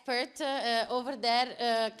expert over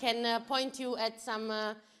there can point you at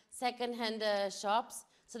some second-hand shops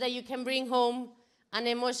so that you can bring home an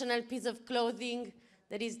emotional piece of clothing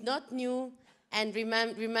that is not new, and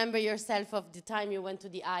remember yourself of the time you went to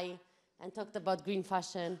the EYE and talked about green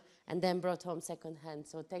fashion and then brought home second-hand.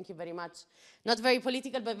 So thank you very much. Not very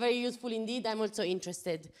political, but very useful indeed. I'm also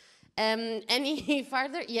interested. Any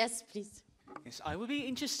further? Yes, please. Yes, I would be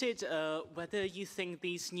interested whether you think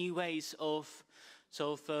these new ways of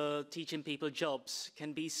teaching people jobs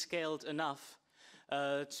can be scaled enough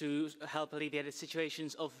to help alleviate the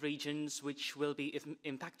situations of regions which will be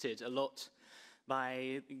impacted a lot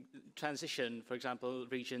by transition, for example,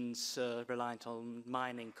 regions reliant on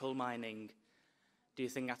mining, coal mining. Do you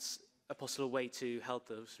think that's a possible way to help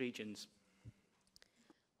those regions?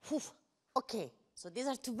 Okay, so these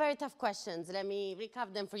are two very tough questions. Let me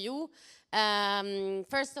recap them for you.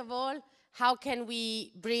 First of all, how can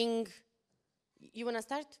we bring, you want to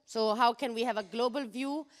start? So how can we have a global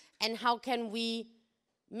view, and how can we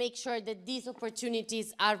make sure that these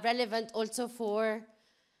opportunities are relevant also for,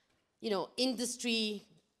 you know, industry,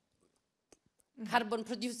 carbon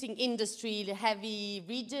producing industry, heavy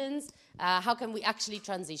regions? How can we actually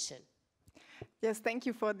transition? Yes, thank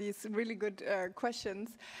you for these really good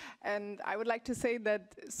questions. And I would like to say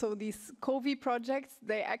that, so these CoVE projects,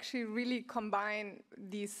 they actually really combine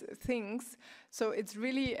these things. So it's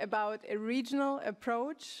really about a regional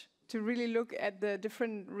approach to really look at the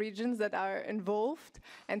different regions that are involved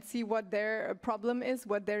and see what their problem is,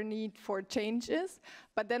 what their need for change is,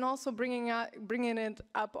 but then also bringing it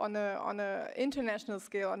up on a international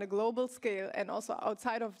scale, on a global scale, and also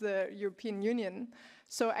outside of the European Union.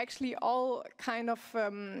 So actually all kind of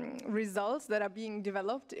results that are being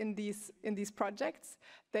developed in these projects,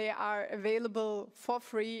 they are available for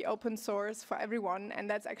free, open source for everyone, and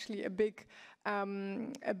that's actually a big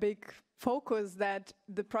focus, that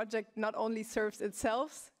the project not only serves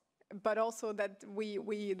itself, but also that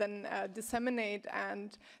we then disseminate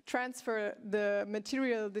and transfer the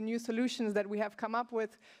material, the new solutions that we have come up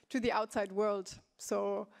with to the outside world.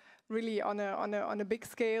 So really on a big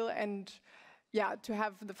scale, and yeah, to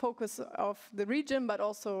have the focus of the region, but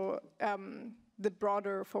also the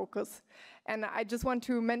broader focus. And I just want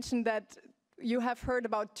to mention that you have heard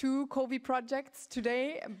about 2 CoVE projects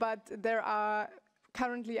today, but there are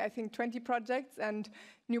currently, I think, 20 projects, and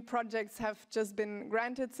new projects have just been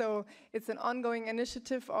granted. So it's an ongoing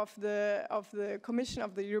initiative of the Commission,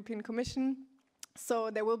 of the European Commission. So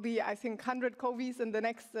there will be, I think, 100 CoVEs in the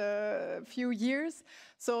next few years.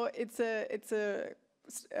 So it's a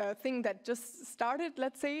thing that just started,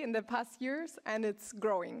 let's say, in the past years, and it's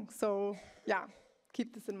growing. So yeah,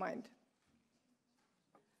 keep this in mind.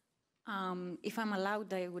 If I'm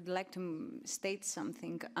allowed, I would like to state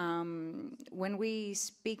something. When we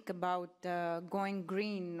speak about going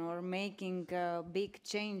green or making big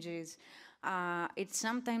changes, it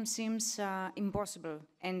sometimes seems impossible,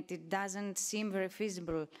 and it doesn't seem very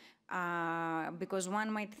feasible. Because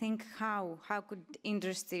one might think, how could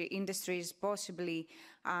industries possibly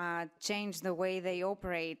change the way they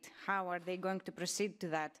operate? How are they going to proceed to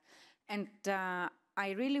that? And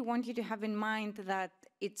I really want you to have in mind that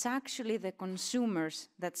it's actually the consumers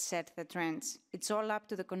that set the trends. It's all up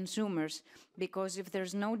to the consumers, because if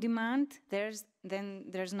there's no demand, then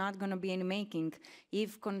there's not going to be any making.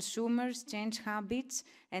 If consumers change habits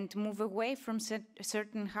and move away from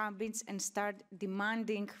certain habits and start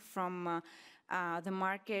demanding from the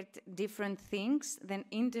market different things, then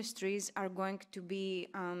industries are going to be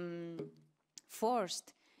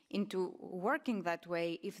forced into working that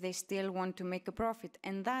way if they still want to make a profit.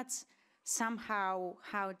 And that's somehow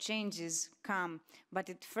how changes come. But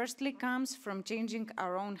it firstly comes from changing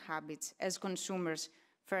our own habits as consumers,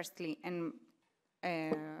 firstly and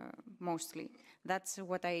mostly. That's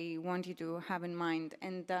what I want you to have in mind.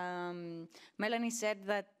 And Melanie said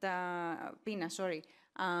that, Pina, sorry,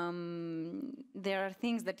 there are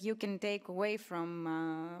things that you can take away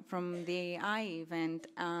from the EYE event,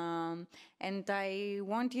 and I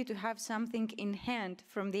want you to have something in hand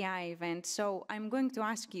from the EYE event. So I'm going to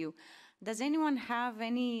ask you, does anyone have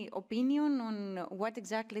any opinion on what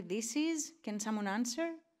exactly this is? Can someone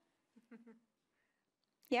answer?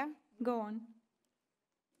 Yeah, go on.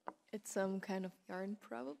 It's some kind of yarn,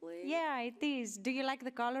 probably. Yeah, it is. Do you like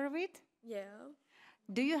the color of it? Yeah.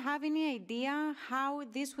 Do you have any idea how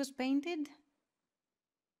this was painted?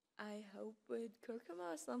 I hope with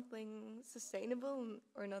curcuma, something sustainable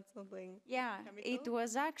or not something chemical. It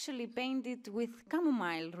was actually painted with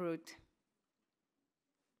chamomile root.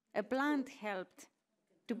 A plant helped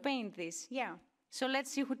to paint this, yeah. So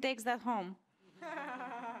let's see who takes that home.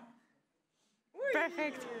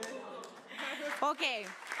 Perfect. Okay.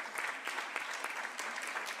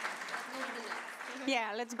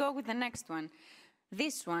 Yeah, let's go with the next one.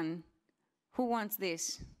 This one, who wants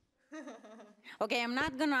this? Okay, I'm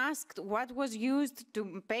not gonna ask what was used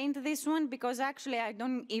to paint this one, because actually I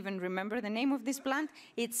don't even remember the name of this plant.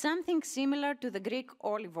 It's something similar to the Greek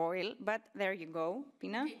olive oil, but there you go,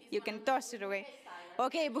 Pina. You can toss it away.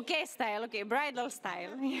 Okay, bouquet style, okay, bridal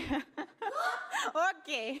style.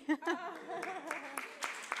 Okay.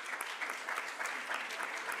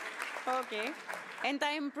 Okay. And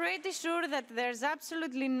I'm pretty sure that there's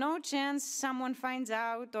absolutely no chance someone finds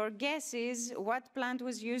out or guesses what plant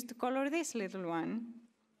was used to color this little one.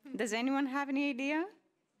 Does anyone have any idea?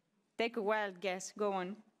 Take a wild guess. Go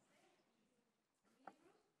on.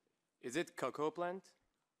 Is it cocoa plant?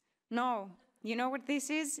 No. You know what this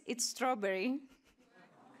is? It's strawberry.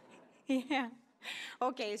 Yeah.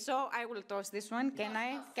 Okay, so I will toss this one. Can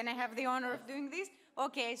I? Can I have the honor of doing this?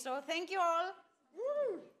 Okay, so thank you all.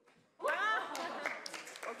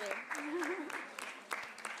 Okay.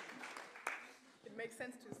 It makes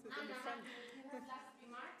sense to sit in the front.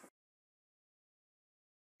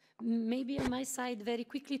 Maybe on my side, very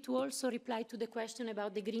quickly, to also reply to the question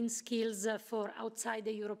about the green skills for outside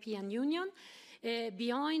the European Union.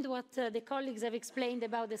 Beyond what the colleagues have explained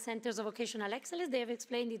about the Centers of Vocational Excellence, they have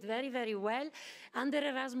explained it very, very well. Under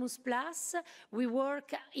Erasmus+, we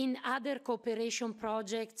work in other cooperation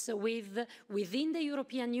projects within the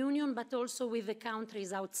European Union, but also with the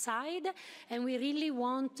countries outside. And we really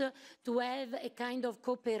want to have a kind of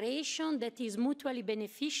cooperation that is mutually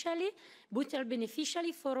beneficial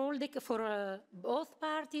for all both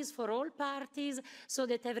parties, for all parties, so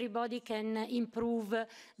that everybody can improve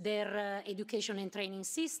their education and training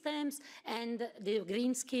systems and the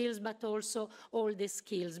green skills, but also all the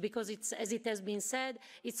skills. Because it's, as it has been said,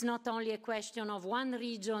 it's not only a question of one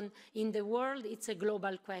region in the world, it's a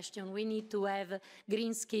global question. We need to have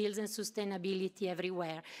green skills and sustainability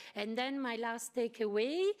everywhere. And then my last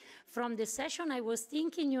takeaway from the session, I was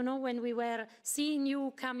thinking, you know, when we were seeing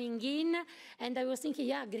you coming in, and I was thinking,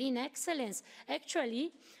 yeah, green excellence.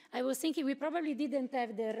 Actually, I was thinking we probably didn't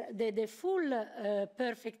have the full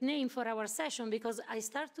perfect name for our session, because I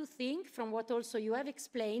start to think, from what also you have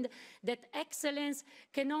explained, that excellence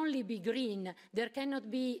can only be green. There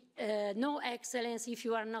cannot be no excellence if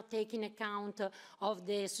you are not taking account of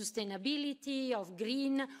the sustainability, of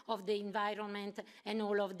green, of the environment, and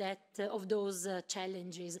all of that, of those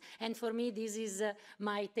challenges. And for me, this is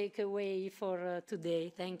my takeaway for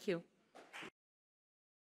today. Thank you.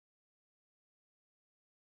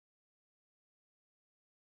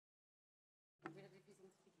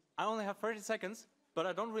 I only have 30 seconds, but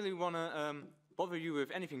I don't really want to bother you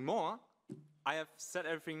with anything more. I have said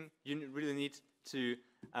everything you really need to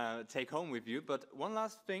take home with you, but one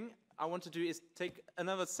last thing I want to do is take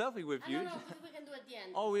another selfie with you. No, we can do at the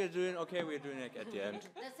end. Oh, we are doing it at the end.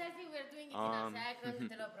 The selfie, we're doing it in a second,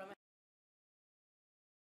 te lo prometto.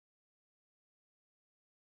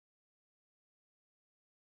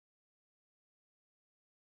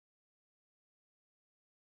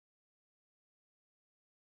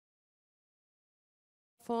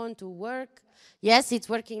 Phone to work. Yes, it's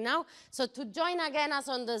working now. So to join again us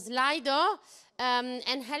on the Slido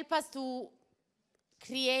and help us to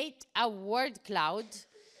create a word cloud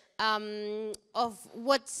of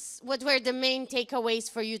what were the main takeaways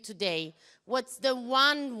for you today. What's the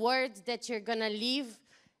one word that you're gonna leave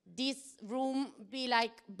this room be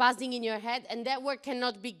like buzzing in your head, and that word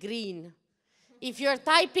cannot be green. If you're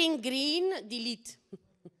typing green, delete.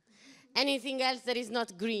 Anything else that is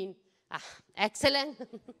not green. Excellent.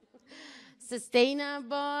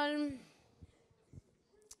 Sustainable.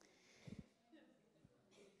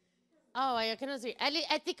 Oh, I cannot see.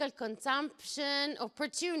 Ethical consumption,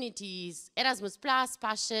 opportunities, Erasmus+,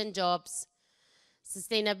 passion, jobs,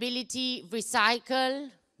 sustainability,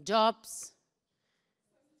 recycle, jobs.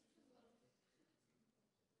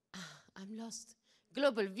 I'm lost.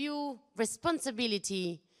 Global view,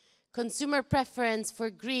 responsibility, consumer preference for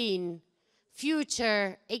green,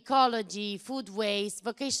 future, ecology, food waste,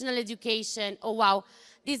 vocational education. Oh, wow.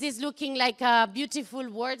 This is looking like a beautiful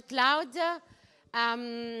word cloud.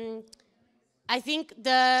 I think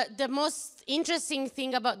the most interesting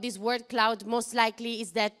thing about this word cloud most likely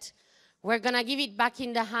is that we're going to give it back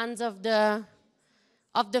in the hands of the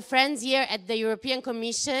friends here at the European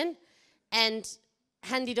Commission and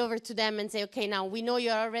hand it over to them and say, okay, now we know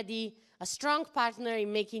you're already a strong partner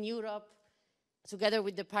in making Europe, together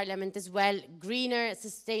with the Parliament as well, greener,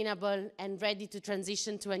 sustainable, and ready to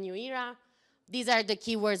transition to a new era. These are the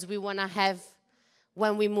keywords we want to have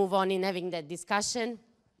when we move on in having that discussion.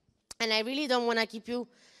 And I really don't want to keep you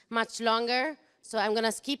much longer, so I'm going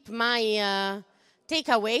to skip my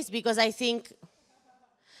takeaways, because I think,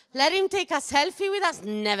 let him take a selfie with us?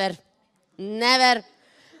 Never. Never.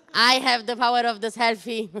 I have the power of the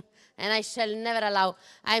selfie, and I shall never allow.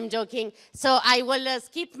 I'm joking. So I will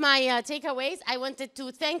skip my takeaways. I wanted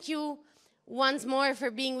to thank you once more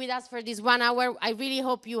for being with us for this 1 hour. I really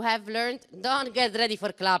hope you have learned. Don't get ready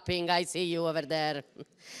for clapping. I see you over there.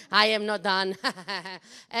 I am not done.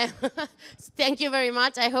 Thank you very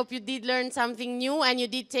much. I hope you did learn something new and you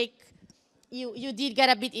did take you did get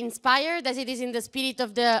a bit inspired, as it is in the spirit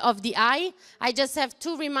of the eye. I just have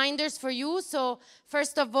 2 reminders for you. So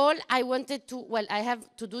first of all, I wanted to, well, I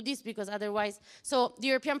have to do this because otherwise, so the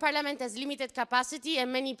European Parliament has limited capacity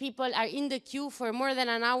and many people are in the queue for more than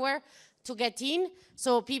an hour to get in.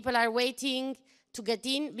 So people are waiting to get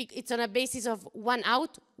in. It's on a basis of 1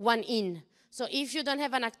 out, 1 in. So if you don't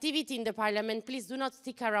have an activity in the Parliament, please do not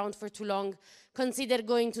stick around for too long. Consider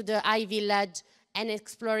going to the eye village and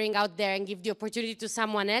exploring out there and give the opportunity to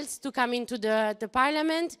someone else to come into the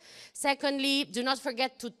Parliament. Secondly, do not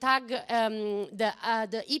forget to tag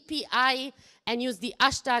the EPI and use the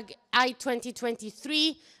hashtag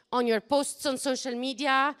EYE23 on your posts on social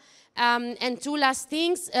media. And 2 last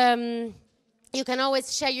things, you can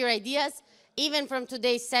always share your ideas, even from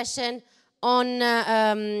today's session, on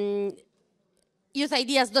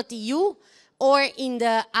youthideas.eu or in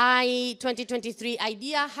the EYE23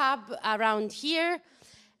 Idea Hub around here.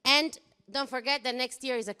 And don't forget that next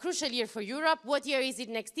year is a crucial year for Europe. What year is it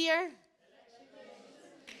next year?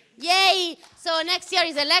 Yay! So next year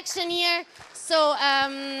is election year. So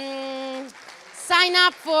sign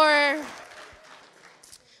up for,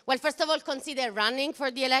 well, first of all, consider running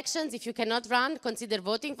for the elections. If you cannot run, consider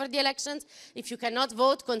voting for the elections. If you cannot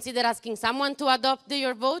vote, consider asking someone to adopt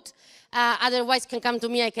your vote. Otherwise, can come to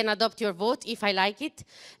me, I can adopt your vote if I like it.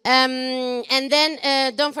 And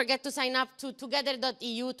then don't forget to sign up to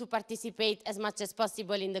together.eu to participate as much as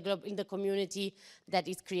possible in the community that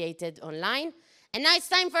is created online. And now it's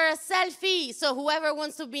time for a selfie. So whoever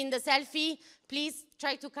wants to be in the selfie, please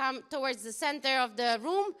try to come towards the center of the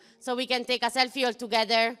room so we can take a selfie all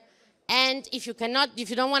together. And if you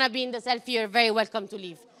don't want to be in the selfie, you're very welcome to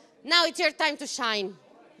leave. Now it's your time to shine.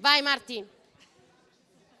 Bye, Martin.